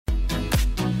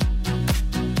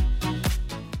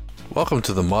Welcome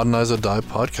to the Modernize or Die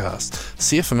podcast,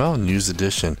 CFML News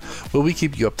Edition, where we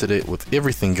keep you up to date with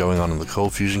everything going on in the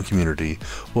Cold Fusion community.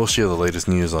 We'll share the latest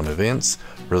news on events,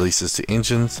 releases to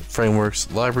engines, frameworks,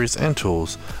 libraries, and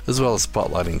tools, as well as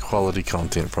spotlighting quality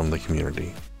content from the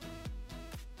community.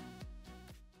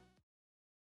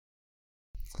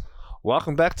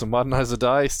 Welcome back to Modernize or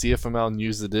Die, CFML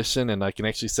News Edition, and I can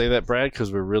actually say that, Brad,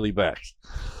 because we're really back.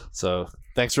 So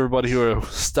thanks for everybody who are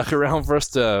stuck around for us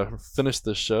to finish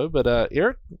this show. But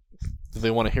Eric, do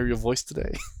they want to hear your voice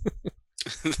today?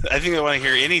 I think they want to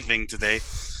hear anything today.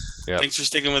 Yep. Thanks for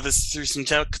sticking with us through some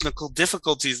technical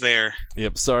difficulties there.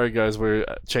 Yep, sorry guys, we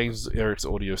changed Eric's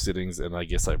audio settings and I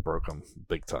guess I broke them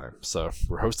big time. So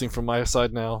we're hosting from my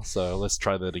side now, so let's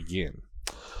try that again.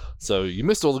 So you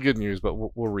missed all the good news, but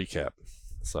we'll recap.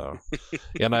 So,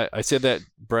 and I said that,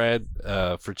 Brad,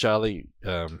 for Charlie,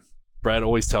 Brad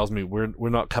always tells me we're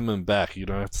not coming back. You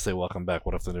don't have to say welcome back.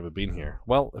 What if they've never been here?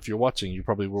 Well, if you're watching, you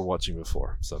probably were watching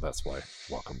before, so that's why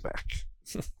welcome back.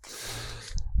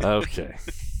 Okay,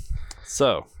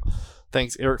 so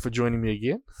thanks Eric for joining me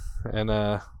again,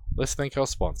 and let's thank our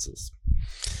sponsors.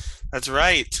 That's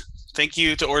right. Thank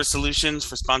you to Ortus Solutions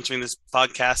for sponsoring this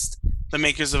podcast, the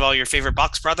makers of all your favorite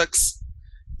box products.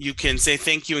 You can say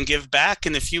thank you and give back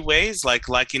in a few ways, like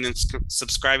liking and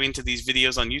subscribing to these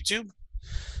videos on YouTube,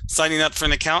 signing up for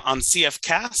an account on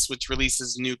CFCast, which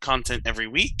releases new content every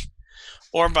week,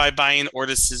 or by buying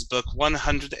Ortus's book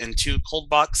 102 Cold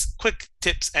Box Quick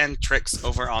Tips and Tricks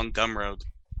over on Gumroad.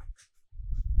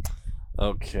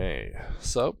 Okay,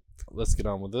 so let's get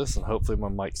on with this, and hopefully my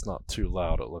mic's not too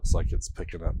loud. It looks like it's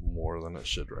picking up more than it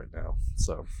should right now.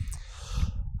 So,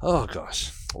 oh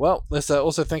gosh. Well, let's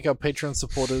also thank our Patreon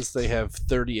supporters. They have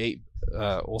 38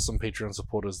 awesome Patreon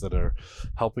supporters that are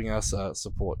helping us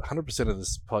support 100% of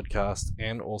this podcast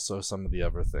and also some of the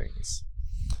other things.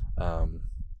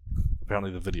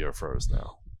 Apparently the video froze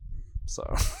now.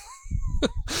 So,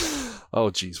 oh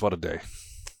geez, what a day.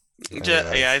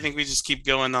 Yeah, I think we just keep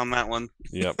going on that one.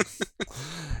 Yep.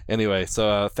 Anyway,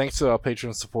 so thanks to our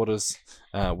Patreon supporters.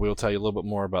 We'll tell you a little bit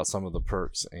more about some of the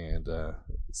perks, and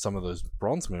some of those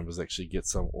bronze members actually get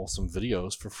some awesome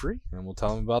videos for free, and we'll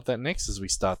tell them about that next as we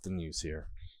start the news here.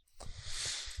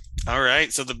 All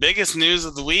right, so the biggest news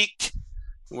of the week,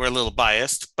 we're a little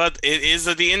biased, but it is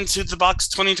that the Into the Box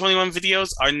 2021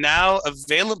 videos are now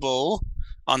available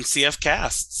on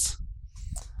CFcasts.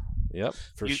 Yep,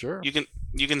 for sure.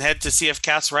 You can head to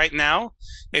CFcast right now.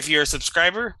 If you're a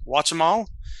subscriber, watch them all.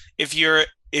 If you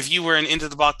were an Into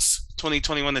the Box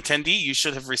 2021 attendee, you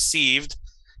should have received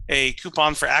a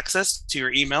coupon for access to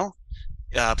your email.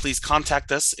 Please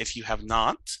contact us if you have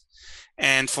not.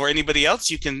 And for anybody else,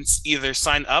 you can either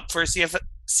sign up for a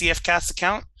CFcast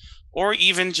account or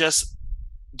even just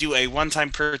do a one-time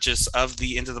purchase of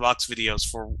the Into the Box videos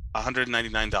for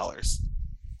 $199.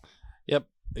 Yep,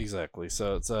 exactly.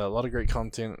 So it's a lot of great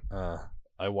content.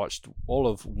 I watched all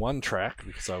of one track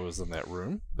because I was in that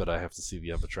room, but I have to see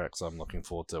the other track, so I'm looking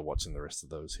forward to watching the rest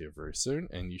of those here very soon,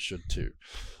 and you should too.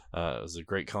 It was a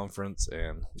great conference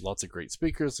and lots of great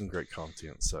speakers and great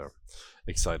content, so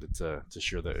excited to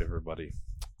share that with everybody.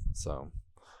 So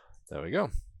there we go.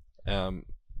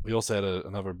 We also had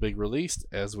another big release,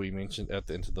 as we mentioned at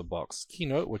the Into the Box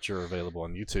keynote, which are available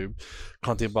on YouTube.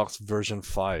 Content Box version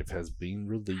 5 has been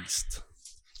released.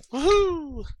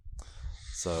 Woohoo!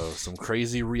 So some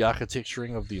crazy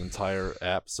re-architecturing of the entire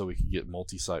app so we can get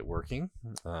multi-site working.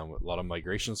 A lot of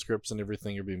migration scripts and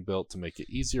everything are being built to make it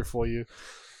easier for you.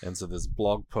 And so there's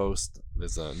blog post,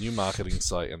 there's a new marketing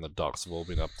site, and the docs have all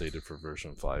been updated for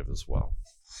version 5 as well.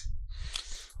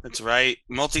 That's right.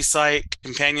 Multi-site,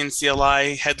 companion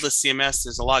CLI, headless CMS.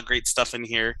 There's a lot of great stuff in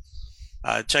here.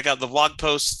 Check out the blog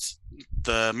post,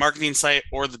 the marketing site,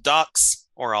 or the docs,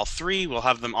 or all three. We'll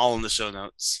have them all in the show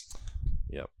notes.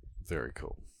 Yep. Very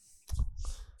cool.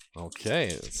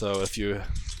 Okay, so if you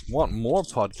want more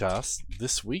podcasts,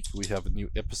 this week we have a new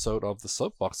episode of the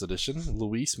Soapbox Edition.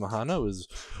 Luis Mahano is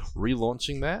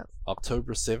relaunching that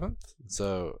October 7th.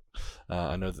 So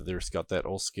I know that they've got that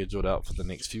all scheduled out for the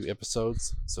next few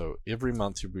episodes. So every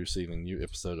month you'll be receiving a new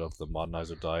episode of the Modernize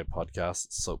or Die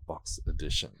podcast Soapbox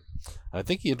Edition. I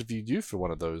think he interviewed you for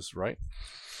one of those, right?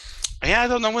 Yeah, I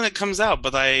don't know when it comes out,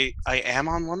 but I am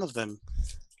on one of them.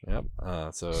 Yep.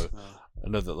 So I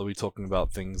know that we'll be talking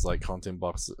about things like Cold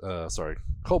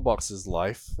Box's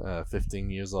life,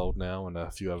 15 years old now, and a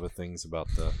few other things about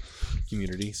the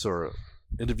community, sort of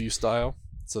interview style.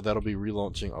 So that'll be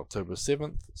relaunching October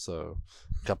 7th, so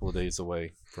a couple of days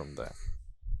away from that.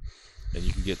 And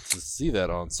you can get to see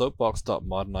that on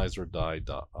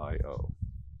soapbox.modernizerdie.io.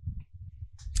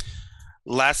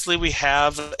 Lastly, we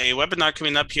have a webinar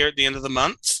coming up here at the end of the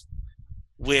month.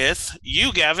 with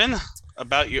you, Gavin,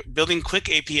 about your building quick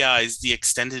APIs, the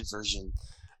extended version.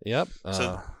 Yep.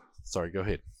 So- Sorry, go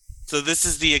ahead. So this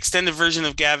is the extended version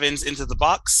of Gavin's Into the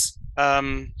Box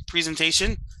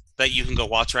presentation that you can go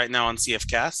watch right now on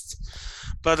CFcast.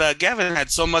 But Gavin had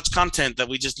so much content that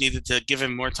we just needed to give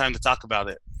him more time to talk about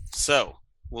it. So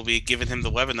we'll be giving him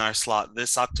the webinar slot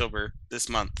this October, this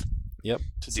month. Yep.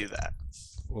 To do that.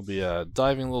 We'll be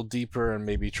diving a little deeper and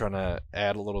maybe trying to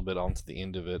add a little bit onto the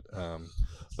end of it.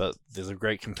 But there's a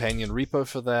great companion repo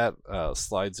for that.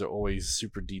 Slides are always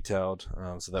super detailed,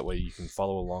 so that way you can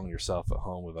follow along yourself at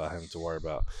home without having to worry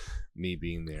about me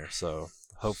being there. So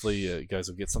hopefully you guys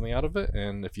will get something out of it.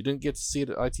 And if you didn't get to see it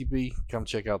at ITB, come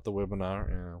check out the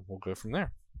webinar and we'll go from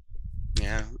there.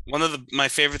 Yeah. One of my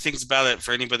favorite things about it,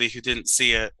 for anybody who didn't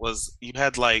see it, was you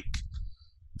had like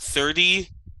 30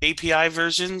 API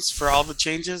versions for all the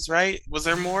changes, right? Was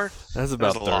there more? That's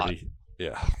about 30. Lot.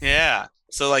 Yeah. Yeah.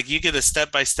 So like you get a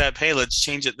step-by-step, hey, let's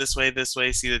change it this way,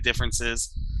 see the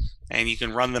differences, and you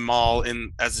can run them all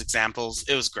in as examples.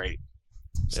 It was great.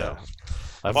 So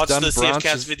I've watch done the branches,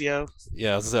 CFcast video.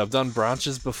 Yeah, as I say, I've done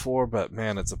branches before, but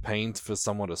man, it's a pain for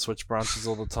someone to switch branches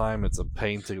all the time. It's a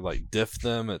pain to like diff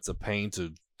them. It's a pain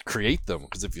to create them,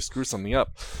 because if you screw something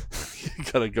up, you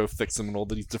gotta go fix them in all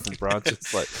these different branches.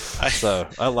 So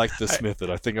I like this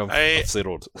method. I think I've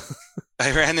settled.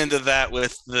 I ran into that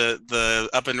with the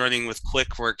up and running with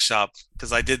Quick workshop,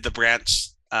 because I did the branch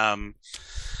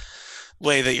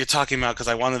way that you're talking about, because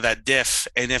I wanted that diff,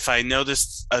 and if I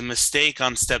noticed a mistake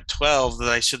on step 12 that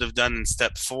I should have done in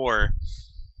step 4,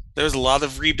 there's a lot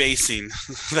of rebasing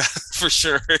for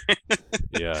sure.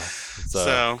 Yeah.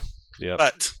 So yeah.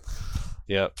 But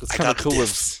yeah, it's kind of cool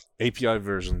with API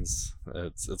versions.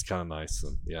 It's kind of nice,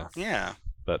 and yeah.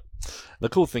 But the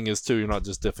cool thing is too, you're not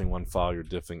just diffing one file, you're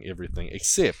diffing everything,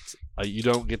 except you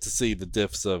don't get to see the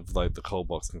diffs of like the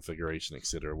ColdBox configuration,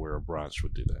 etc., where a branch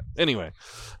would do that. Anyway,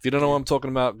 if you don't know what I'm talking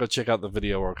about, go check out the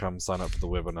video or come sign up for the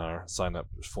webinar. Sign up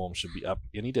form should be up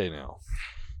any day now.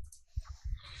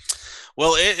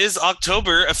 Well, it is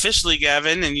October officially,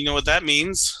 Gavin, and you know what that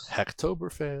means?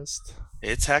 Hacktoberfest.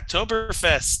 It's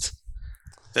Hacktoberfest.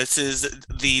 This is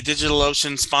the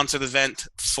DigitalOcean sponsored event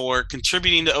for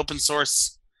contributing to open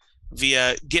source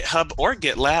via GitHub or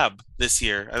GitLab this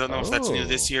year. I don't know if that's new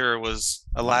this year or was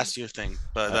a last year thing,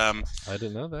 but I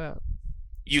didn't know that.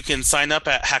 You can sign up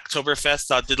at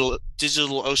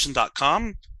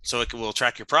hacktoberfest.digitalocean.com, so it will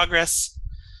track your progress.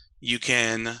 You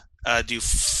can do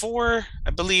 4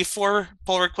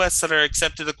 pull requests that are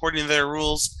accepted according to their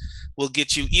rules. Will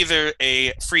get you either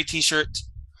a free t-shirt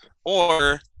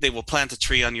or they will plant a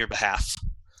tree on your behalf.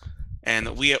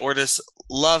 And we at Ortus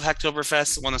love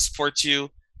Hacktoberfest, want to support you,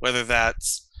 whether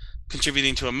that's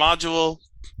contributing to a module,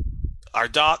 our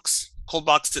docs,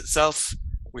 ColdBox itself.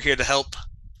 We're here to help.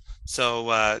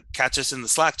 So catch us in the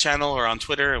Slack channel or on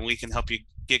Twitter, and we can help you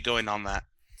get going on that.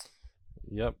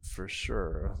 Yep, for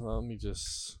sure. Let me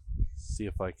just see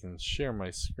if I can share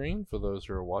my screen for those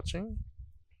who are watching.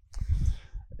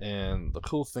 And the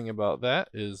cool thing about that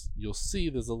is you'll see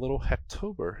there's a little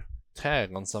Hacktober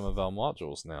tag on some of our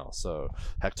modules now. So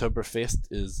Hacktoberfest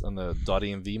is on the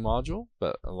 .env module,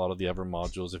 but a lot of the other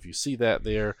modules, if you see that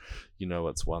there, you know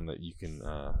it's one that you can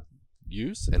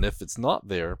use. And if it's not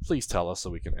there, please tell us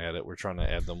so we can add it. We're trying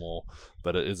to add them all,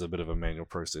 but it is a bit of a manual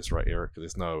process, right, Eric?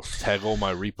 There's no tag all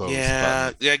my repos.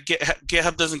 Yeah,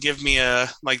 GitHub doesn't give me a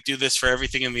do this for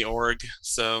everything in the org,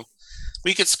 so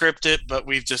we could script it, but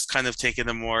we've just kind of taken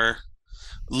a more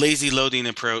lazy loading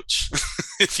approach,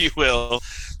 if you will.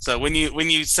 So when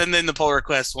you send in the pull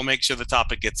request, we'll make sure the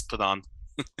topic gets put on.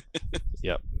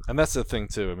 Yep. And that's the thing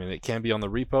too. I mean, it can be on the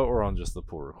repo or on just the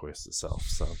pull request itself.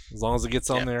 So as long as it gets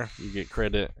on there, you get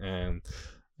credit. And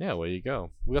yeah, there you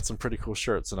go. We got some pretty cool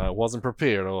shirts, and I wasn't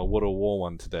prepared. I would have wore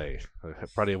one today. I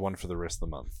probably have one for the rest of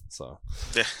the month. So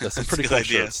there's some pretty cool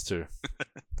shirts too.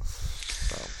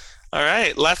 So. All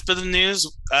right, last bit of news.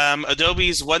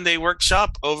 Adobe's one-day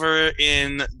workshop over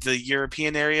in the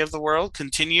European area of the world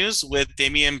continues with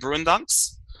Damien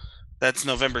Bruendonks. That's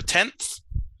November 10th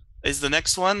is the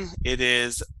next one. It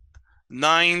is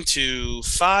 9 to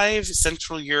 5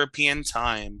 Central European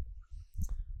time.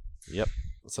 Yep.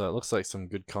 So it looks like some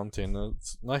good content.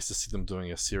 It's nice to see them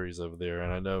doing a series over there.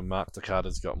 And I know Mark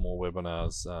Takata's got more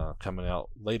webinars coming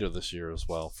out later this year as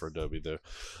well for Adobe.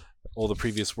 All the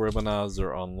previous webinars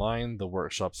are online. The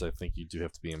workshops, I think you do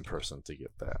have to be in person to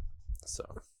get that. So,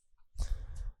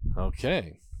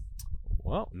 okay.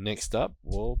 Well, next up,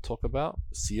 we'll talk about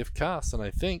CFcast. And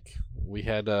I think we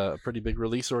had a pretty big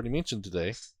release already mentioned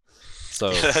today.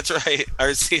 So that's right. Our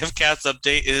CFcast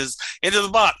update is Into the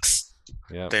Box.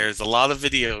 Yeah. There's a lot of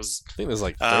videos. I think there's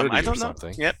like 30 I don't or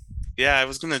something. know. Yep. Yeah, I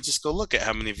was gonna just go look at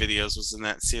how many videos was in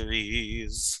that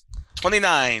series.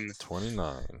 29.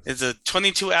 29. It's a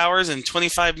 22 hours and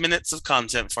 25 minutes of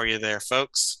content for you there,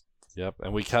 folks. Yep,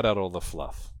 and we cut out all the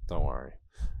fluff. Don't worry.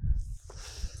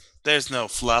 There's no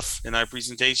fluff in our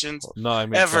presentations. No, I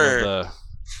mean Ever. some of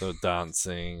the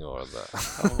dancing or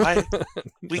the. Why?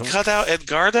 We cut out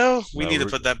Edgardo? We No, need to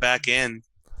we're- put that back in.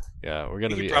 Yeah, we're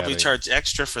gonna We be could probably adding. charge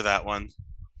extra for that one.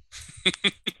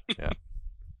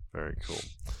 Very cool.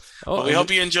 But we and hope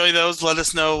you enjoy those. Let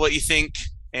us know what you think.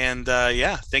 And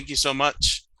yeah, thank you so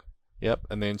much. Yep,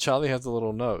 and then Charlie has a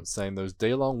little note saying those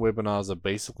day-long webinars are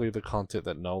basically the content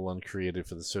that Nolan created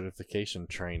for the certification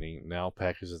training, now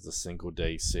packaged as a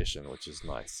single-day session, which is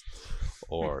nice.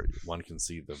 Or one can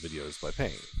see the videos by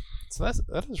paying. So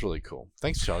that is really cool.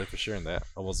 Thanks, Charlie, for sharing that.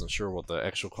 I wasn't sure what the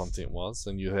actual content was,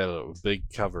 and you had a big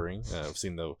covering. I've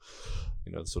seen the,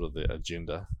 sort of the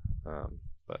agenda,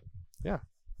 but yeah,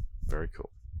 very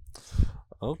cool.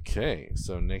 Okay,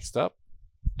 so next up,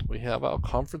 we have our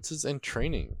conferences and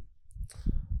training.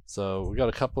 So we got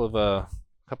a couple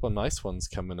of nice ones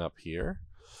coming up here.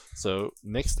 So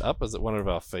next up is one of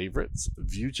our favorites,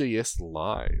 Vue.js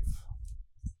Live.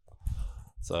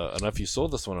 So I don't know if you saw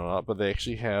this one or not, but they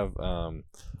actually have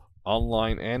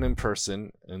online and in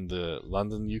person in the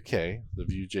London, UK. The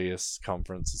Vue.js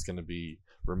conference is going to be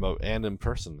remote and in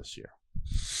person this year.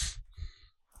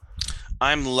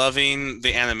 I'm loving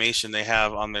the animation they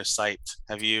have on their site.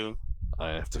 Have you?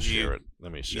 I have to share it.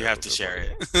 Let me share it. You have to share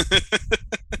it.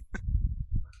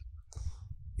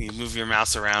 You move your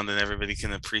mouse around and everybody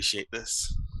can appreciate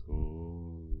this.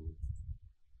 Ooh.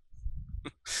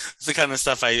 It's the kind of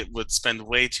stuff I would spend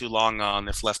way too long on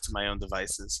if left to my own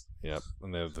devices. Yep,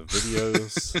 and they have the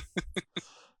videos.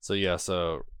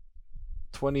 So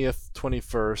 20th,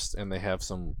 21st, and they have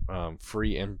some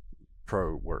free and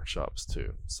pro workshops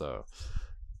too. So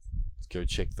go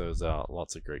check those out.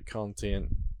 Lots of great content.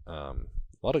 A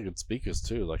lot of good speakers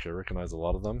too. Like I recognize a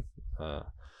lot of them.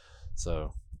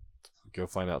 So go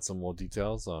find out some more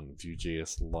details on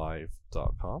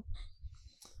vuejslive.com.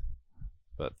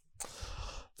 But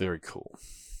very cool.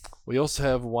 We also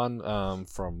have one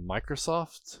from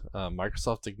Microsoft.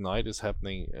 Microsoft Ignite is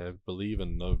happening, I believe,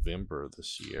 in November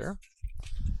this year.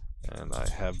 And I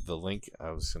have the link.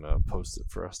 I was going to post it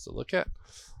for us to look at.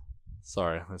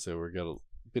 Sorry, I said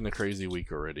been a crazy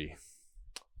week already.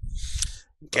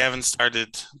 Gavin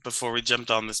started before we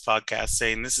jumped on this podcast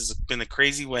saying this has been a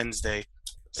crazy Wednesday.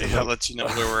 So I'll let you know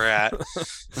where we're at.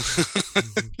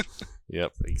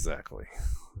 Yep, exactly.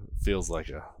 Feels like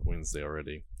a Wednesday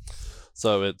already.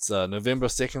 So it's November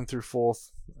 2nd through 4th.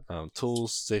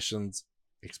 Tools, sessions,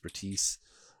 expertise.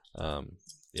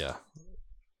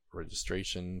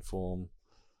 Registration form.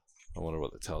 I wonder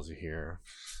what that tells you here.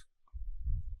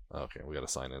 Okay, we got to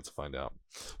sign in to find out.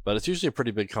 But it's usually a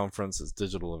pretty big conference. It's a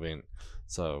digital event.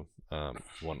 So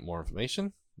if you want more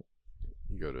information,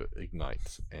 you go to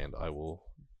Ignite, and I will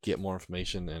get more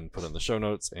information and put it in the show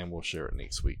notes, and we'll share it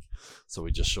next week. So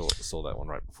we just saw that one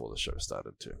right before the show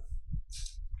started too.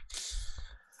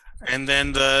 And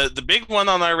then the big one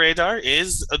on our radar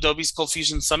is Adobe's Cold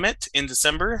Fusion Summit in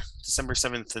December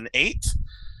 7th and 8th.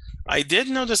 I did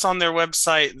notice on their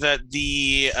website that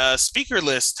the speaker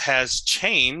list has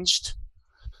changed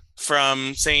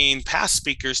from saying past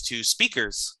speakers to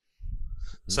speakers.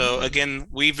 So again,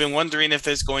 we've been wondering if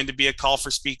there's going to be a call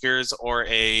for speakers or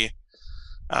a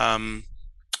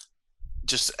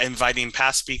just inviting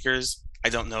past speakers. I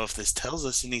don't know if this tells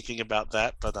us anything about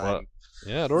that, but I'm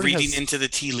reading into the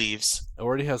tea leaves. It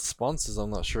already has sponsors. I'm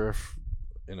not sure if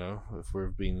if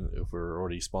we're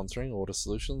already sponsoring Order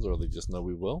Solutions, or they just know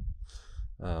we will.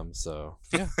 So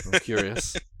yeah, I'm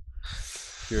curious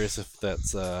if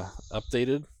that's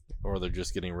updated or they're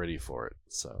just getting ready for it.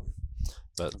 So,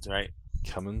 but that's right,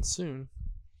 coming soon.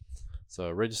 So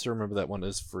register. Remember, that one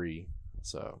is free.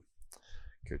 So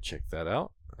go check that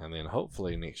out, and then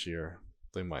hopefully next year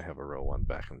they might have a real one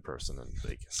back in person in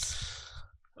Vegas.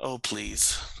 Oh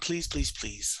please.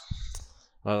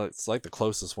 It's like the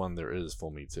closest one there is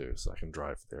for me too, so I can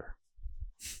drive there.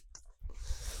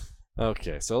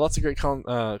 Okay, so lots of great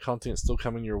content still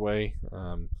coming your way.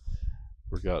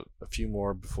 We've got a few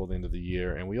more before the end of the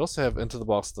year, and we also have Into the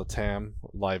Box LATAM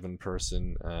live in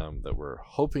person that we're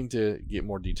hoping to get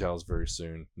more details very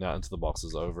soon. Now Into the Box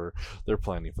is over, they're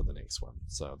planning for the next one,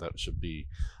 so that should be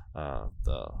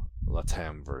the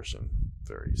LATAM version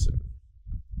very soon.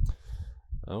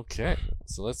 Okay,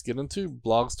 so let's get into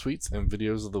blogs, tweets, and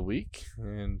videos of the week.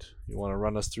 And you want to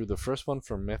run us through the first one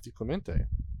from Matthew Clemente.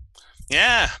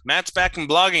 Yeah, Matt's back in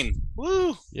blogging.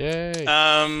 Woo! Yay!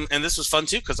 And this was fun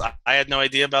too because I had no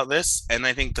idea about this, and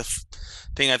I think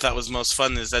thing I thought was most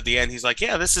fun is at the end he's like,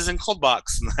 "Yeah, this is in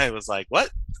ColdBox," and I was like,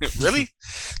 "What? Really?"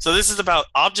 So this is about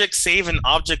object save and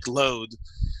object load.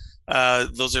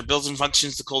 Those are built-in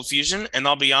functions to Cold Fusion, and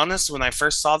I'll be honest, when I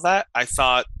first saw that, I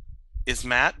thought, "Is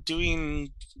Matt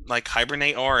doing like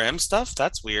Hibernate ORM stuff?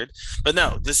 That's weird." But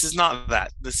no, this is not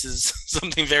that. This is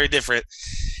something very different,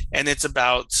 and it's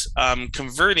about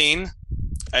converting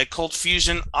a Cold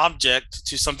Fusion object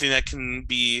to something that can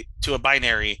be to a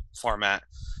binary format.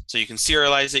 So you can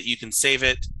serialize it, you can save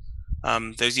it.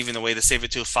 There's even a way to save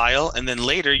it to a file, and then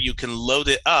later you can load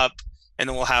it up, and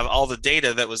it will have all the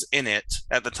data that was in it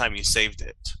at the time you saved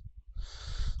it.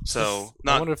 So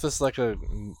I wonder if this is like a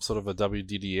sort of a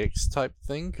WDDX type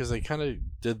thing, because they kind of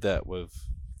did that with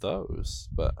those,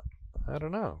 but I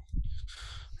don't know.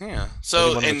 Yeah.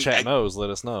 So anyone in the chat knows, let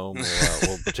us know.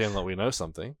 We'll pretend that we know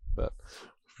something. But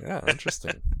yeah,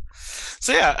 interesting.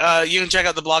 So yeah, you can check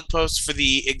out the blog post for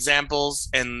the examples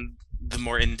and the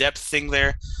more in-depth thing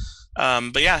there.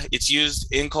 But yeah, it's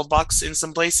used in ColdBox in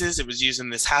some places. It was used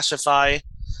in this Hashify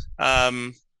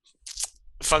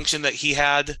function that he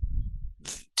had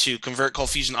to convert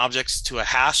Cold Fusion objects to a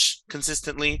hash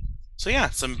consistently. So yeah,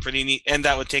 some pretty neat, and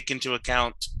that would take into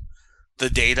account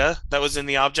the data that was in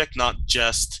the object, not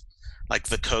just like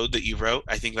the code that you wrote.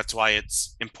 I think that's why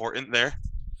it's important there.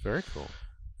 Very cool.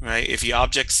 Right? If you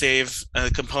object save a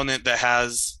component that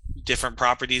has different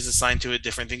properties assigned to it,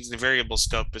 different things in the variable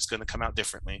scope is going to come out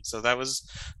differently. So that was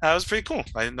pretty cool.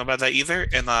 I didn't know about that either,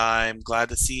 and I'm glad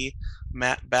to see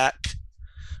Matt back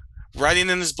writing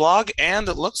in his blog, and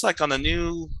it looks like on a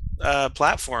new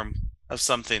platform of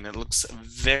something. It looks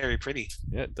very pretty.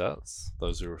 Yeah, it does.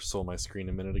 Those who saw my screen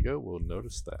a minute ago will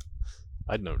notice that.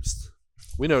 I'd noticed.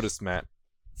 We noticed, Matt.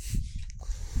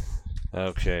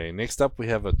 Okay, next up we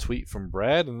have a tweet from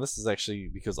Brad, and this is actually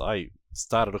because I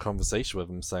started a conversation with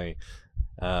him saying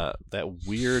that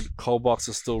weird ColdBox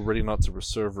is still ready not to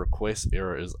serve request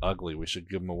error is ugly. We should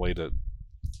give him a way to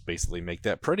basically make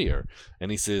that prettier.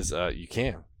 And he says you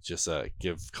can just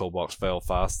give ColdBox fail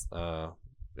fast a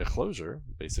closure,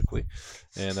 basically,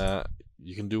 and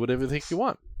you can do whatever the heck you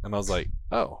want. And I was like,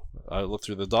 oh, I looked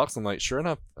through the docs. I'm like, sure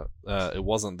enough, it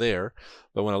wasn't there.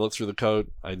 But when I looked through the code,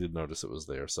 I did notice it was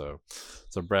there. So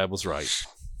Brad was right.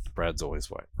 Brad's always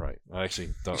right. I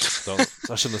actually don't.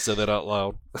 I shouldn't have said that out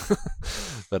loud.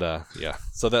 But yeah.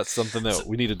 So that's something that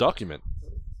we need to document.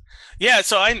 Yeah.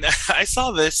 So I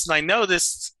saw this and I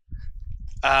noticed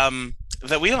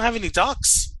that we don't have any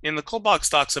docs in the ColdBox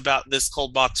docs about this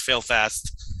ColdBox fail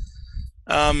fast.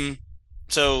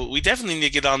 So we definitely need to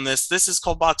get on this. This is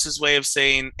ColdBox's way of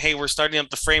saying, hey, we're starting up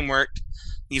the framework.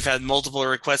 You've had multiple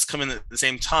requests come in at the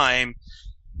same time,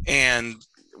 and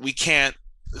we can't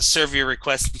serve your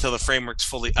request until the framework's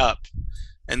fully up.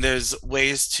 And there's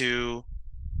ways to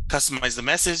customize the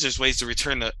message. There's ways to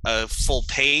return a full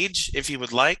page if you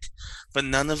would like, but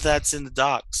none of that's in the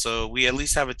doc. So we at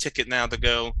least have a ticket now to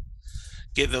go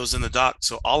get those in the doc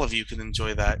so all of you can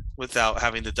enjoy that without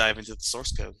having to dive into the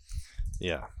source code.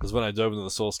 Yeah, because when I dove into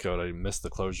the source code, I missed the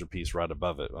closure piece right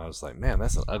above it. I was like, man,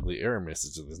 that's an ugly error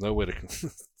message, and there's no way to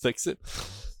fix it.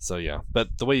 So yeah,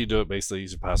 but the way you do it, basically,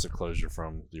 is you pass a closure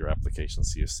from your application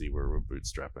CFC where we're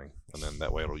bootstrapping, and then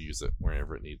that way it'll use it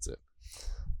wherever it needs it.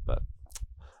 But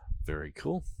very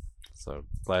cool. So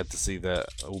glad to see that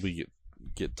will be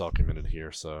get documented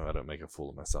here, so I don't make a fool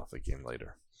of myself again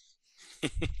later.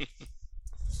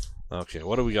 Okay,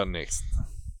 what do we got next?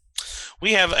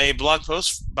 We have a blog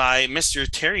post by Mr.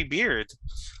 Terry Beard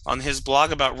on his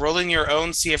blog about rolling your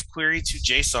own CF query to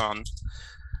JSON.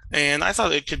 And I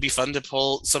thought it could be fun to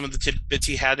pull some of the tidbits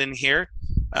he had in here.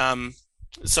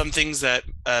 Some things that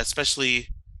especially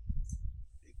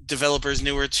developers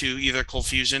newer to either Cold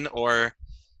Fusion or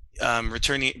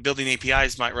building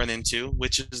APIs might run into,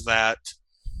 which is that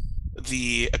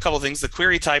a couple of things. The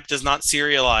query type does not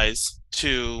serialize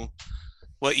to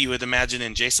what you would imagine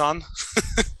in JSON.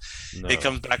 No. It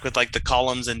comes back with like the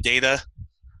columns and data.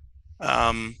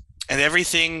 And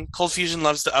everything, Cold Fusion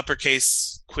loves to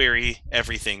uppercase query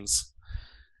everything's.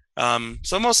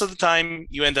 So most of the time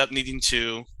you end up needing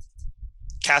to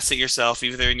cast it yourself,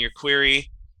 either in your query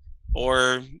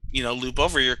or, loop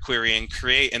over your query and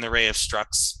create an array of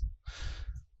structs.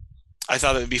 I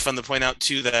thought it would be fun to point out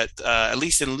too that at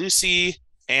least in Lucy,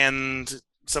 and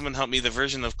someone helped me, the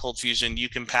version of Cold Fusion, you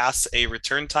can pass a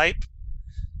return type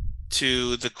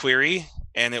to the query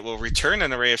and it will return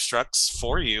an array of structs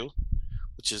for you,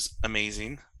 which is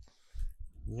amazing.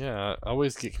 Yeah, I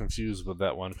always get confused with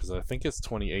that one because I think it's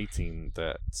 2018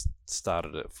 that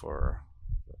started it for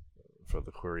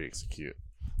the query execute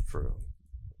for.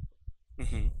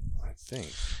 I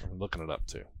think I'm looking it up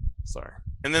too. Sorry.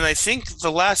 And then I think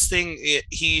the last thing,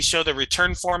 he showed a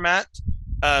return format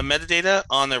metadata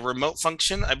on a remote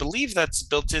function. I believe that's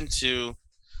built into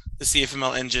the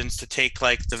CFML engines to take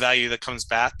like the value that comes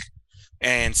back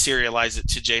and serialize it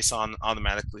to JSON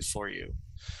automatically for you.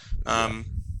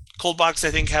 ColdBox,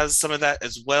 I think, has some of that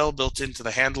as well built into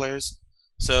the handlers.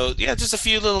 So yeah, just a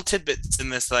few little tidbits in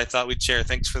this that I thought we'd share.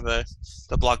 Thanks for the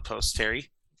blog post, Terry.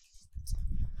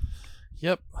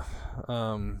 Yep.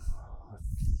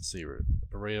 Let's see,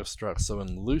 array of structs. So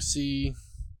in Lucy,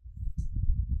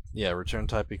 yeah, return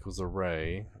type equals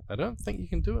array. I don't think you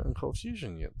can do it in Cold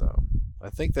Fusion yet, though.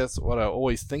 I think that's what I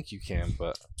always think you can,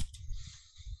 but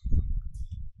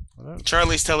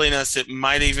Charlie's telling us it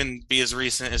might even be as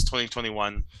recent as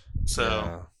 2021. So,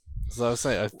 yeah. So I was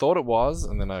saying, I thought it was,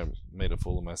 and then I made a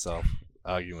fool of myself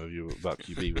arguing with you about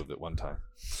QB with it one time.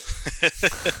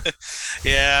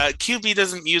 Yeah, QB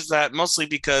doesn't use that mostly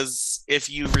because if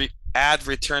you add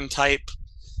return type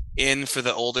in for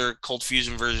the older Cold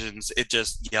Fusion versions, it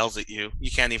just yells at you.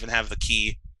 You can't even have the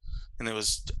key, and it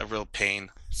was a real pain.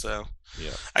 So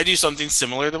yeah, I do something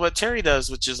similar to what Terry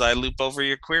does, which is I loop over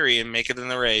your query and make it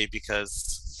an array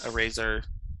because arrays are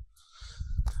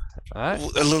a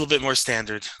little bit more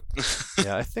standard.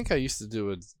 Yeah, I think I used to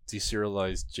do a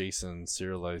deserialized JSON,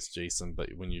 serialized JSON, but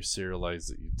when you serialize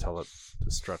it, you tell it to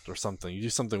struct or something. You do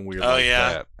something weird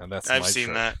that, and that's I've my seen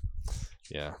trick. that.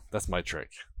 Yeah, that's my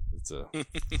trick. It's a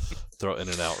throw it in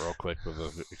and out real quick with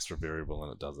an extra variable,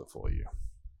 and it does it for you.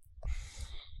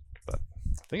 But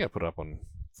I think I put it up on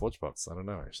ForgeBox. I don't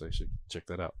know. Actually, I should check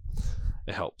that out.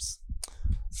 It helps.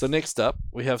 So next up,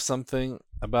 we have something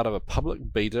about a public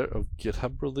beta of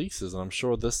GitHub releases, and I'm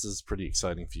sure this is pretty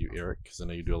exciting for you, Eric, because I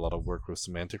know you do a lot of work with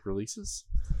semantic releases.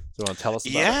 So you want to tell us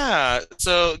about it? Yeah,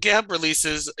 so GitHub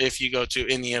releases, if you go to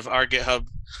any of our GitHub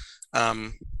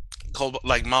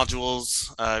like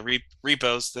modules,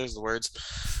 repos, there's the words,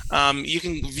 you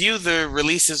can view the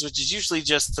releases, which is usually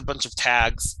just a bunch of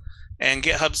tags, and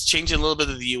GitHub's changing a little bit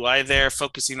of the UI there,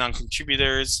 focusing on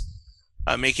contributors,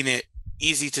 making it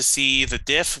easy to see the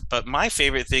diff. But my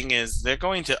favorite thing is they're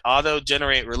going to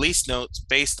auto-generate release notes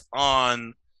based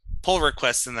on pull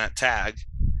requests in that tag,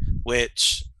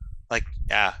 which, like,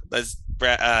 yeah, as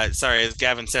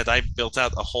Gavin said, I built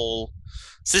out a whole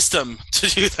system to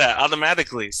do that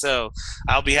automatically. So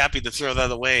I'll be happy to throw that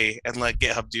away and let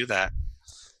GitHub do that.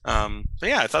 But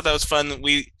yeah, I thought that was fun.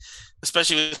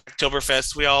 Especially with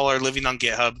Oktoberfest, we all are living on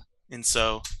GitHub, and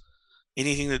so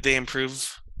anything that they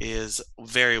improve is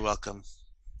very welcome.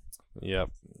 Yeah,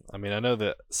 I mean, I know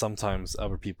that sometimes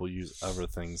other people use other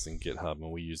things in GitHub,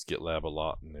 and we use GitLab a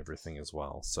lot and everything as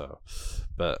well. So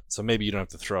maybe you don't have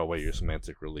to throw away your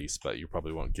semantic release, but you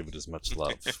probably won't give it as much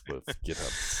love with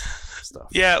GitHub stuff.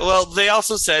 Yeah, well, they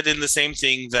also said in the same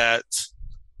thing that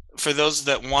for those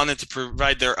that wanted to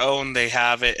provide their own, they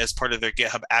have it as part of their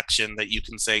GitHub action that you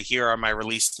can say, here are my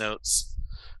release notes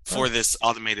for this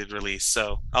automated release.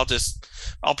 So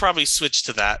I'll probably switch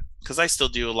to that because I still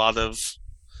do a lot of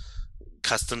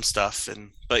custom stuff.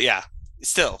 But yeah,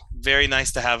 still very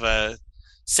nice to have a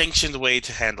sanctioned way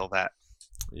to handle that.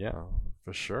 Yeah,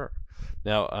 for sure.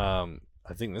 Now,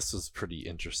 I think this is pretty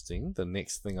interesting. The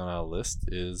next thing on our list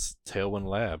is Tailwind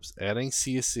Labs adding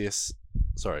Tailwind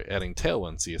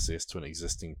CSS to an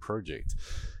existing project.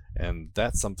 And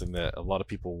that's something that a lot of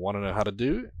people want to know how to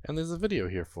do, and there's a video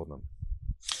here for them.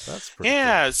 That's pretty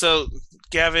cool. So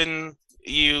Gavin,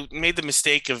 you made the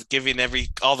mistake of giving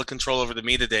all the control over to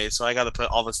me today, so I got to put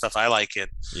all the stuff I like in.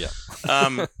 Yeah.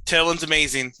 Tailwind's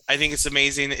amazing. I think it's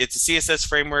amazing. It's a CSS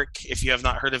framework, if you have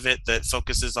not heard of it, that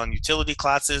focuses on utility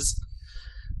classes,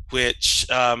 which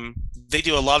they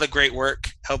do a lot of great work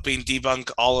helping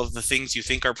debunk all of the things you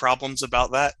think are problems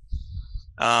about that.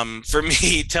 For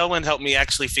me, Tailwind helped me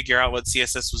actually figure out what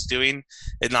CSS was doing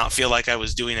and not feel like I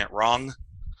was doing it wrong.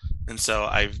 And so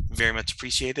I very much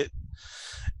appreciate it.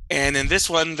 And in this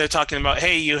one, they're talking about,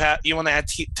 hey, you want to add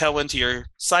Tailwind to your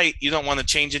site. You don't want to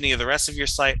change any of the rest of your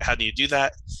site. How do you do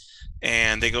that?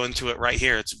 And they go into it right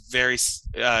here. It's very,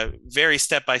 very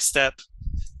step-by-step.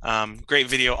 Great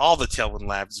video. All the Tailwind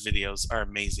Labs videos are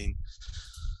amazing.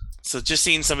 So just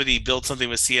seeing somebody build something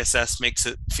with CSS makes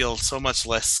it feel so much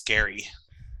less scary.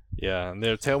 Yeah, and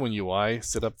their Tailwind UI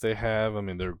setup they have, I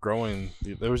mean, they're growing.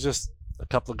 There was just a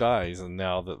couple of guys, and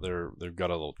now that they've got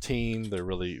a little team, they're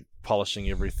really polishing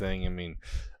everything. I mean,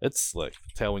 it's slick.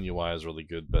 Tailwind UI is really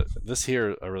good, but this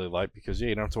here I really like because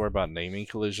you don't have to worry about naming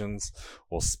collisions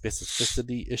or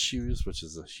specificity issues, which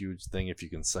is a huge thing if you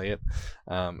can say it.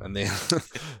 And then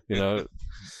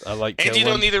I like. And Tailwind. You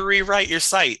don't need to rewrite your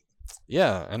site.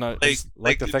 Yeah, and I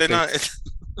like the fact that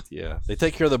Yeah, they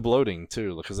take care of the bloating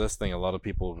too, because that's the thing. A lot of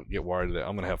people get worried that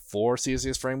I'm gonna have 4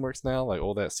 CSS frameworks now, like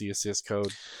all that CSS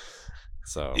code.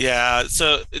 So Yeah,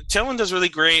 so Tailwind does really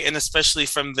great, and especially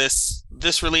from this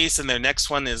release and their next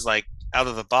one is like out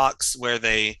of the box, where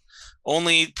they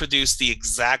only produce the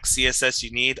exact CSS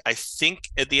you need. I think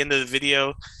at the end of the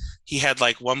video, he had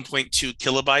like 1.2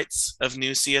 kilobytes of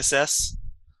new CSS.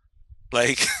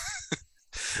 Like,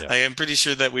 Yeah. I am pretty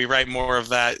sure that we write more of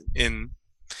that in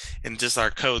just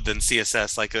our code than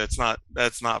CSS. Like, that's not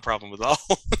a problem at all.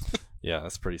 Yeah,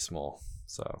 that's pretty small.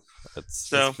 So it's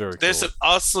very there's cool.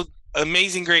 also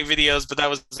amazing, great videos, but that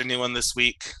was the new one this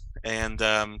week, and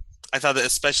I thought it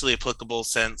especially applicable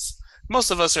since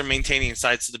most of us are maintaining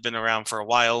sites that have been around for a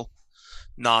while,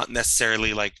 not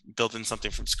necessarily like building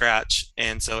something from scratch.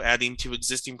 And so adding to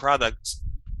existing projects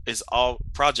is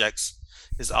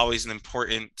always an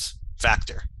important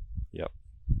factor. Yep,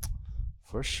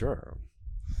 for sure.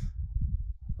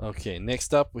 Okay,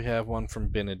 next up we have one from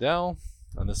Benadell.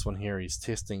 On this one here, he's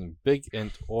testing big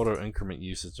int auto increment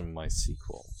usage in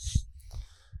MySQL.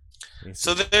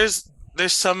 So there's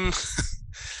some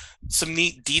some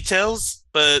neat details,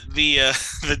 but the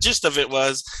the gist of it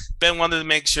was Ben wanted to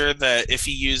make sure that if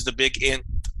he used the big int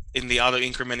in the auto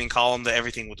incrementing column, that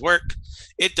everything would work.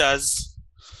 It does.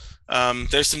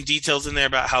 There's some details in there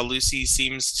about how Lucee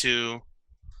seems to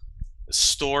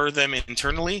store them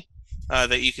internally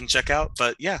that you can check out.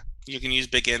 But yeah, you can use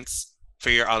big ints for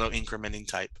your auto incrementing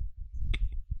type.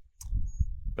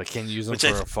 But can you use them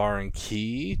for a foreign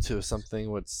key to something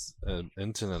what's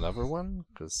into another one?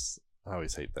 Because I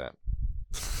always hate that.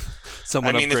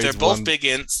 I mean, if they're both big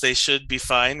ints, they should be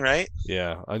fine, right?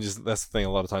 Yeah, that's the thing. A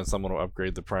lot of times, someone will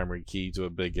upgrade the primary key to a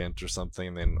big int or something,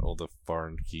 and then all the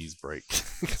foreign keys break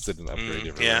because they didn't upgrade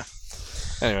everything. Yeah.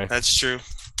 Anyway, that's true.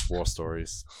 War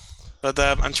stories. But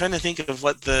I'm trying to think of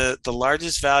what the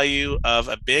largest value of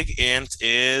a big int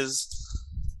is.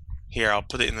 Here, I'll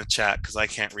put it in the chat because I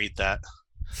can't read that.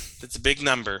 It's a big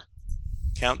number.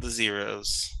 Count the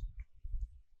zeros.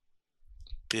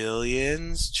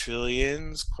 Billions,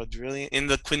 trillions, quadrillion, in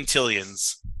the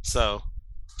quintillions. So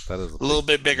that is a little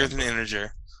bit bigger than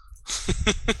integer.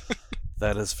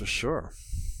 That is for sure.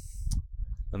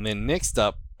 And then next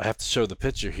up, I have to show the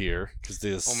picture here because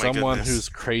there's someone who's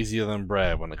crazier than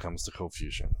Brad when it comes to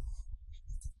ColdFusion.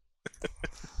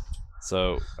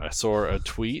 So I saw a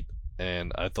tweet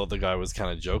and I thought the guy was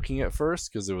kind of joking at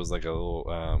first because it was like a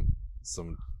little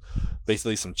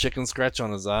basically some chicken scratch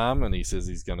on his arm, and he says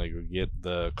he's gonna go get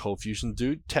the ColdFusion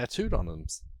dude tattooed on him,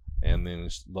 and then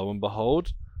lo and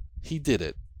behold, he did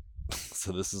it.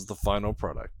 So this is the final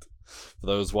product. For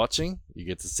those watching, you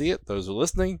get to see it. Those who are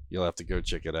listening, you'll have to go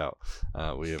check it out.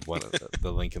 We have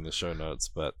the link in the show notes,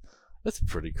 but it's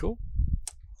pretty cool.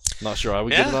 Not sure I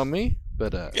would get it on me,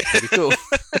 but pretty cool.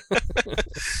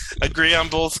 Agree on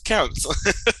both counts.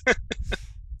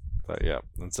 But yeah,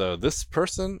 and so this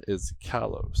person is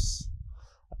Carlos,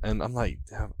 and I'm like,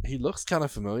 he looks kind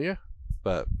of familiar,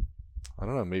 but I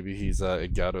don't know. Maybe he's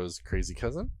Edgardo's crazy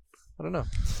cousin. I don't know.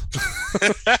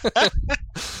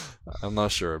 I'm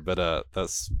not sure, but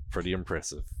that's pretty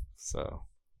impressive. So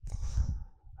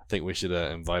I think we should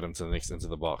invite him to the next Into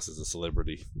the Box as a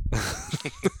celebrity.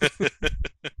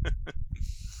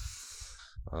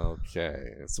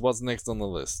 Okay, so what's next on the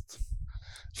list?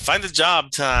 Find a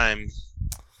job time.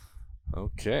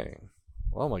 Okay.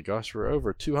 Oh my gosh, we're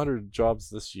over 200 jobs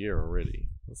this year already.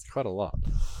 That's quite a lot.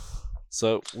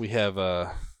 So we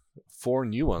have 4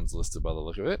 new ones listed by the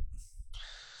look of it.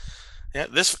 Yeah,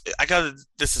 this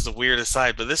is a weird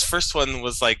aside, but this first one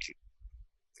was like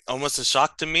almost a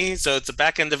shock to me. So it's a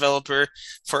backend developer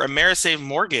for Amerisave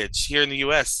Mortgage here in the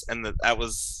US, and that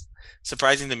was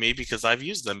surprising to me because I've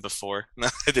used them before.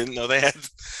 I didn't know they had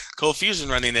ColdFusion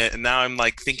running it, and now I'm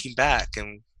like thinking back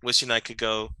and wishing I could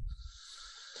go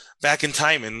back in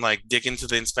time and like dig into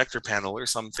the inspector panel or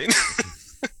something.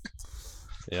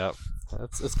 Yeah,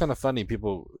 it's kind of funny.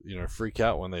 People freak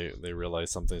out when they realize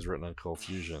something's written on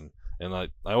ColdFusion, and I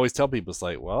always tell people, it's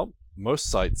like, well, most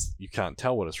sites you can't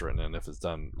tell what it's written in if it's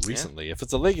done recently. Yeah. If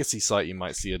it's a legacy site, you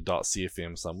might see a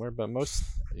 .cfm somewhere, but most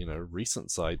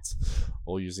recent sites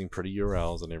all using pretty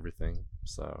URLs and everything.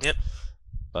 So yep.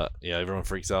 But yeah, everyone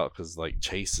freaks out because like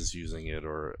Chase is using it,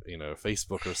 or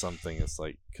Facebook or something. It's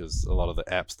like because a lot of the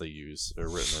apps they use are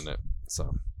written in it.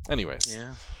 So, anyways,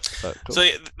 yeah. But cool. So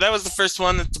that was the first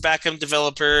one. It's a backend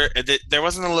developer. There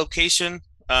wasn't a location,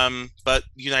 but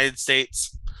United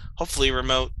States, hopefully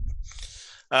remote.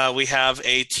 We have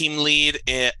a team lead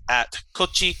at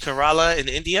Kochi, Kerala in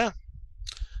India,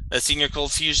 a senior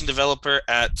ColdFusion developer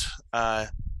at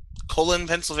Colon,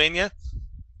 Pennsylvania.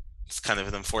 It's kind of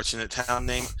an unfortunate town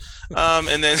name.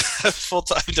 And then a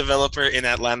full-time developer in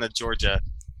Atlanta, Georgia.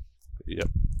 Yep.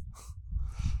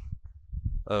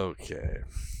 Okay.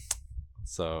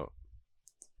 So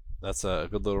that's a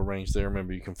good little range there.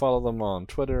 Remember, you can follow them on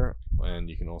Twitter, and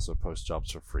you can also post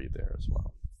jobs for free there as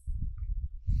well.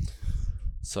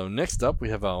 So next up, we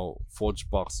have our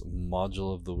ForgeBox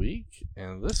module of the week,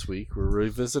 and this week we're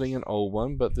revisiting an old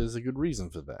one, but there's a good reason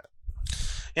for that.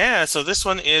 Yeah, so this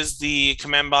one is the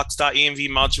commandbox.env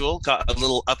module. Got a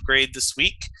little upgrade this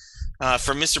week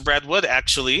from Mr. Brad Wood,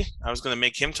 actually. I was going to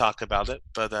make him talk about it,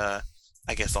 but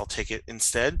I guess I'll take it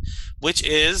instead, which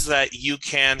is that you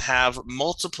can have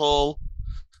multiple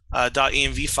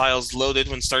 .env files loaded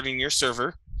when starting your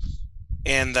server,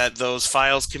 and that those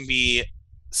files can be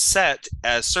set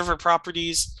as server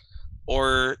properties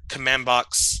or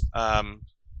commandbox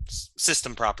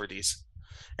system properties.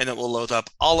 And it will load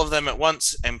up all of them at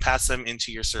once and pass them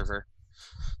into your server.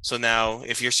 So now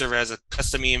if your server has a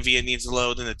custom env it needs to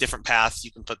load in a different path,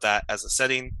 you can put that as a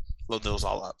setting, load those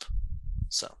all up.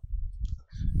 So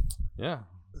yeah,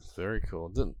 very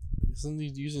cool. Isn't he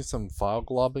using some file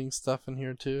globbing stuff in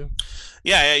here too?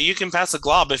 Yeah, you can pass a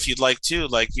glob if you'd like to.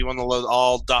 Like you want to load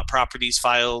all .properties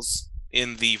files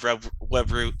in the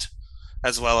web root,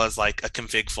 as well as like a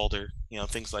config folder,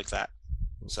 things like that.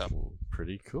 So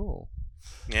pretty cool.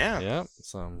 Yeah,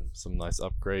 some nice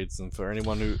upgrades, and for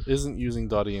anyone who isn't using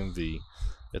 .env,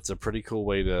 it's a pretty cool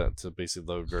way to basically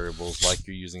load variables like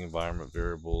you're using environment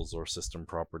variables or system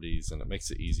properties, and it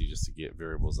makes it easy just to get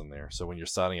variables in there. So when you're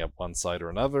starting up one site or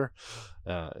another,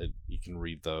 you can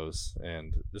read those,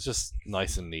 and it's just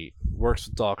nice and neat. It works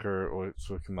with Docker or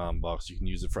with CommandBox. You can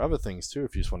use it for other things too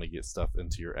if you just want to get stuff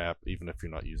into your app, even if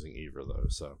you're not using either of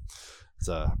those. So it's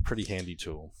a pretty handy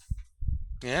tool.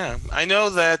 Yeah, I know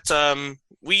that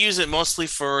we use it mostly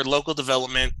for local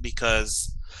development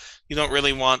because you don't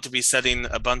really want to be setting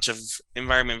a bunch of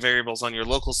environment variables on your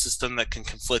local system that can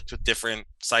conflict with different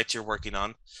sites you're working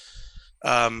on.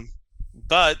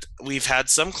 But we've had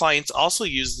some clients also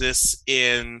use this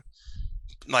in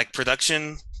like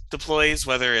production deploys,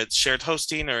 whether it's shared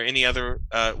hosting or any other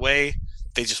way.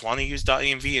 They just want to use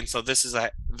 .env, and so this is a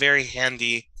very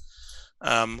handy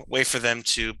way for them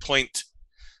to point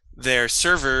their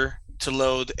server to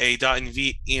load a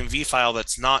 .env file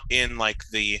that's not in like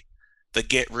the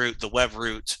get root, the web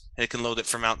root. It can load it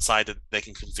from outside that they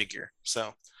can configure.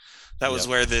 So that was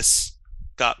where this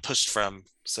got pushed from.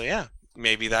 So yeah,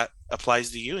 maybe that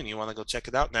applies to you and you want to go check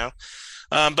it out now.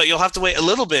 But you'll have to wait a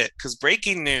little bit because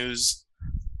breaking news,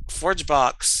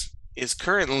 ForgeBox is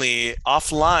currently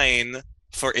offline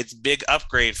for its big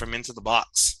upgrade from Into the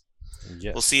Box.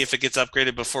 Yes. We'll see if it gets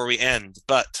upgraded before we end,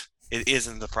 but it is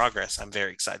in the progress. I'm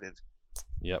very excited.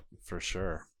 Yep, for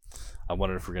sure. I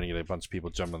wonder if we're going to get a bunch of people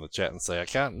jump in the chat and say, I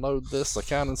can't load this, I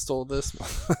can't install this.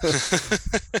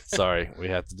 Sorry, we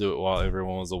had to do it while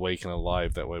everyone was awake and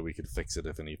alive. That way we could fix it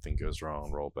if anything goes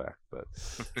wrong, roll back. But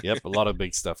yep, a lot of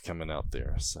big stuff coming out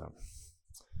there. So,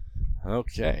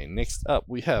 okay, next up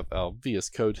we have our VS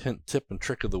Code hint, tip, and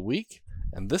trick of the week.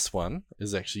 And this one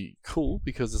is actually cool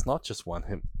because it's not just one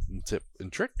hint, tip, and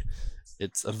trick.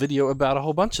 It's a video about a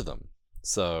whole bunch of them.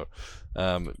 So,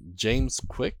 James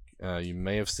Quick, you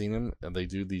may have seen him. They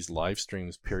do these live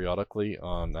streams periodically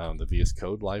on the VS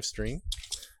Code live stream.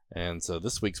 And so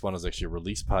this week's one is actually a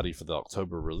release party for the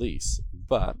October release.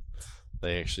 But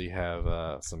they actually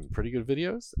have some pretty good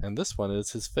videos. And this one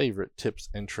is his favorite tips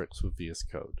and tricks with VS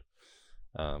Code.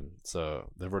 So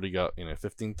they've already got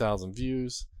 15,000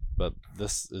 views. But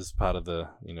this is part of the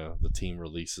the team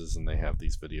releases, and they have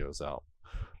these videos out.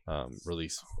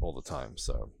 Release all the time.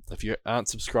 So if you aren't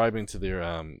subscribing to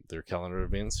their calendar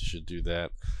events, you should do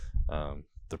that.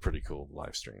 They're pretty cool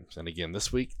live streams. And again,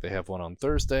 this week they have one on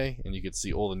Thursday, and you can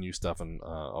see all the new stuff in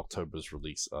October's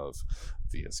release of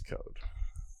VS Code.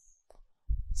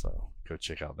 So go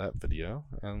check out that video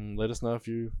and let us know if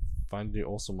you find the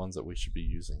awesome ones that we should be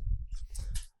using.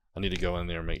 I need to go in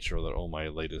there and make sure that all my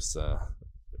latest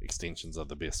extensions are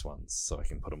the best ones, so I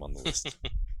can put them on the list.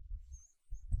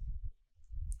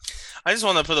 I just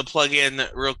want to put a plug in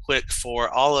real quick for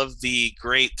all of the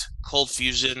great Cold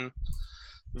Fusion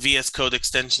VS Code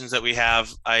extensions that we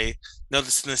have. I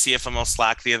noticed in the CFML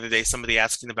Slack the other day somebody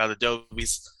asking about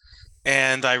Adobe's,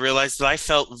 and I realized that I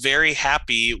felt very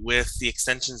happy with the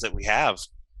extensions that we have.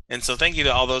 And so thank you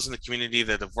to all those in the community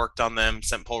that have worked on them,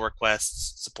 sent pull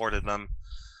requests, supported them.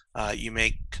 You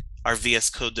make our VS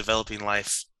Code developing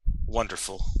life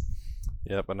wonderful.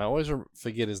 Yep, and I always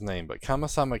forget his name, but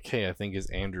Kamasama K, I think, is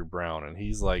Andrew Brown, and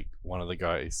he's like one of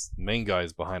the main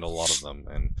guys behind a lot of them.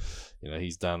 And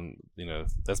he's done,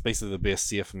 that's basically the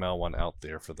best CFML one out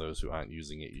there. For those who aren't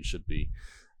using it, you should be.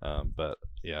 But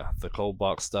yeah, the cold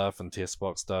box stuff and test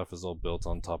box stuff is all built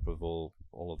on top of all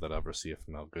of that other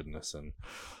CFML goodness, and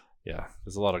yeah,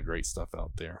 there's a lot of great stuff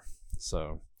out there.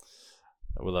 So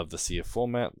we love the CF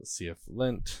format, the CF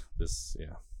lint. It's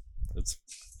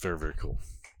very, very cool.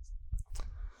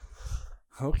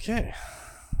 Okay,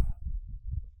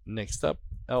 next up,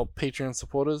 our Patreon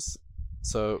supporters.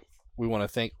 So we want to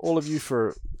thank all of you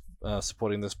for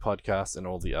supporting this podcast and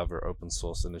all the other open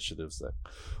source initiatives that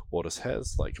Ortus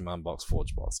has, like CommandBox,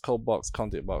 ForgeBox, ColdBox,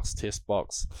 ContentBox,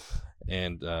 TestBox,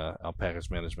 and our package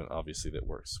management, obviously, that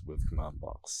works with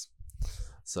CommandBox.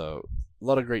 So a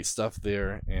lot of great stuff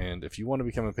there, and if you want to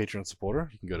become a Patreon supporter,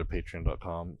 you can go to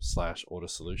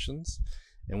patreon.com/OrtusSolutions,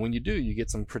 and when you do, you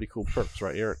get some pretty cool perks,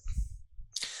 right, Eric?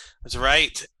 That's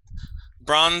right.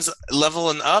 Bronze level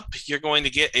and up, you're going to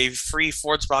get a free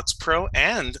ForgeBox Pro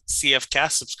and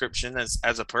CFcast subscription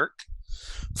as a perk.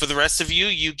 For the rest of you,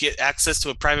 you get access to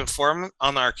a private forum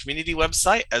on our community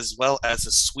website, as well as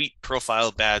a sweet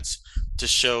profile badge to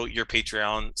show your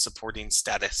Patreon supporting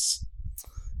status.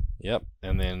 Yep,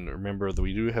 and then remember that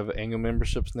we do have annual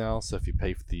memberships now, so if you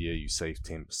pay for the year, you save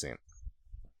 10%.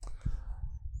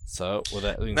 So, with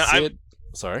that being said,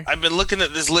 I've been looking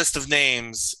at this list of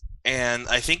names, and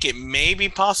I think it may be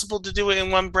possible to do it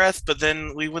in one breath, but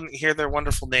then we wouldn't hear their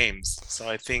wonderful names. So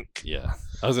I think... Yeah,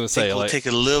 I was going to say... we'll take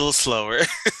it a little slower.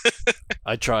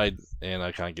 I tried, and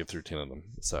I can't get through 10 of them.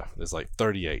 So there's like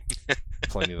 38.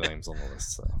 Plenty of names on the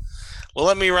list. So. Well,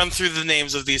 let me run through the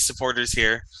names of these supporters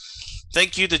here.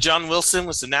 Thank you to John Wilson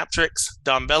with Synaptrix,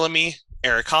 Don Bellamy,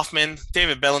 Eric Hoffman,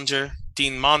 David Bellinger,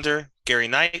 Dean Maunder, Gary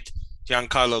Knight,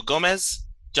 Giancarlo Gomez,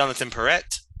 Jonathan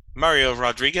Perrette, Mario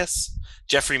Rodriguez,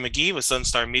 Jeffrey McGee with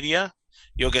Sunstar Media,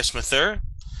 Yogesh Mathur,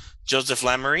 Joseph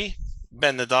Lamery,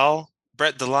 Ben Nadal,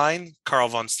 Brett DeLine, Carl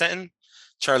Von Stetten,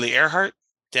 Charlie Earhart,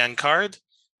 Dan Card,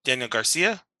 Daniel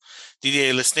Garcia,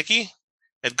 Didier Lisnicki,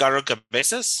 Edgardo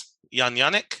Cabezas, Jan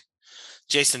Yannick,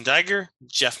 Jason Diger,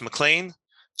 Jeff McLean,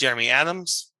 Jeremy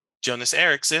Adams, Jonas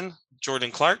Erickson,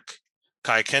 Jordan Clark,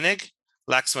 Kai Koenig,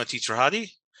 Laxma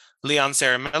Titrahadi, Leon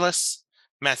Saramelis,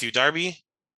 Matthew Darby,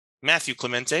 Matthew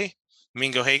Clemente,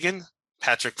 Mingo Hagen,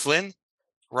 Patrick Flynn,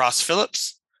 Ross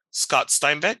Phillips, Scott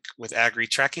Steinbeck with Agri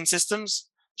Tracking Systems,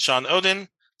 Sean Oden,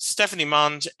 Stephanie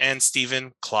Monge, and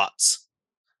Stephen Klotz.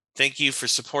 Thank you for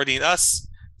supporting us,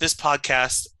 this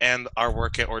podcast, and our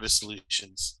work at Ortus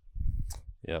Solutions.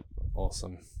 Yep,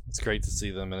 awesome. It's great to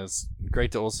see them, and it's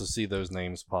great to also see those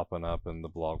names popping up in the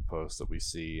blog posts that we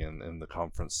see and in the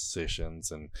conference sessions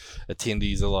and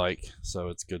attendees alike. So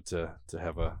it's good to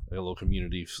have a little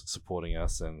community supporting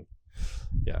us, and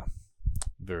yeah,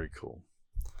 very cool.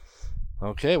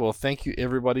 Okay, well, thank you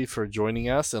everybody for joining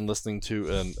us and listening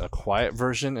to a quiet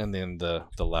version and then the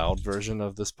loud version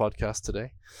of this podcast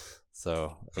today.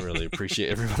 So I really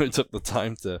appreciate everyone who took the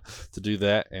time to do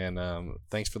that, and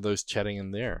thanks for those chatting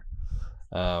in there.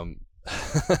 And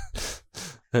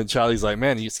Charlie's like,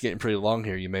 man, it's getting pretty long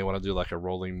here. You may want to do like a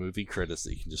rolling movie credits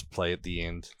that you can just play at the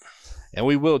end. And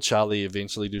we will, Charlie,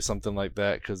 eventually do something like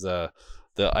that, because the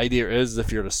idea is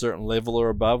if you're at a certain level or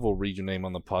above, we'll read your name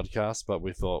on the podcast, but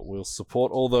we thought we'll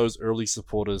support all those early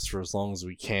supporters for as long as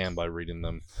we can by reading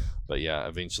them. But yeah,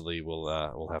 eventually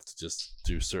we'll have to just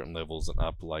do certain levels and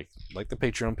up, like the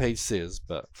Patreon page says.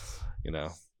 But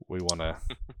we want to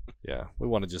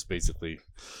just basically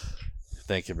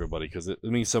thank everybody, because it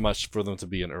means so much for them to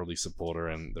be an early supporter,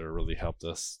 and they really helped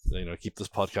us keep this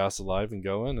podcast alive and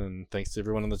going. And thanks to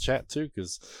everyone in the chat too,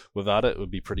 because without it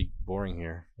would be pretty boring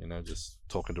here, just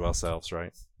talking to ourselves,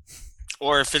 right?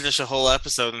 Or finish a whole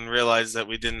episode and realize that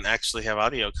we didn't actually have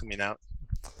audio coming out.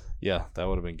 Yeah, that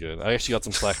would have been good. I actually got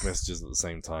some Slack messages at the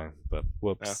same time, but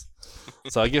whoops. Yeah.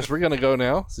 So I guess we're gonna go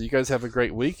now. So you guys have a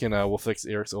great week, and we'll fix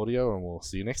Eric's audio, and we'll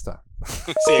see you next time.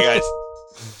 See you guys.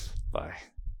 Bye.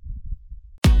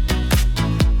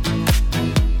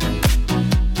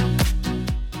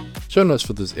 Show notes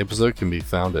for this episode can be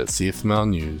found at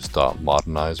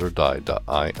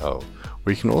cfmlnews.modernizeordie.io,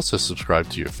 where you can also subscribe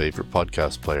to your favorite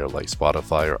podcast player like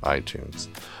Spotify or iTunes.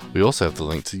 We also have the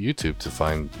link to YouTube to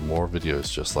find more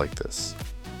videos just like this.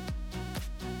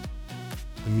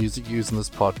 The music used in this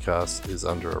podcast is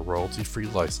under a royalty-free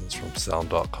license from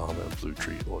Sound.com and Blue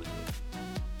Tree Audio.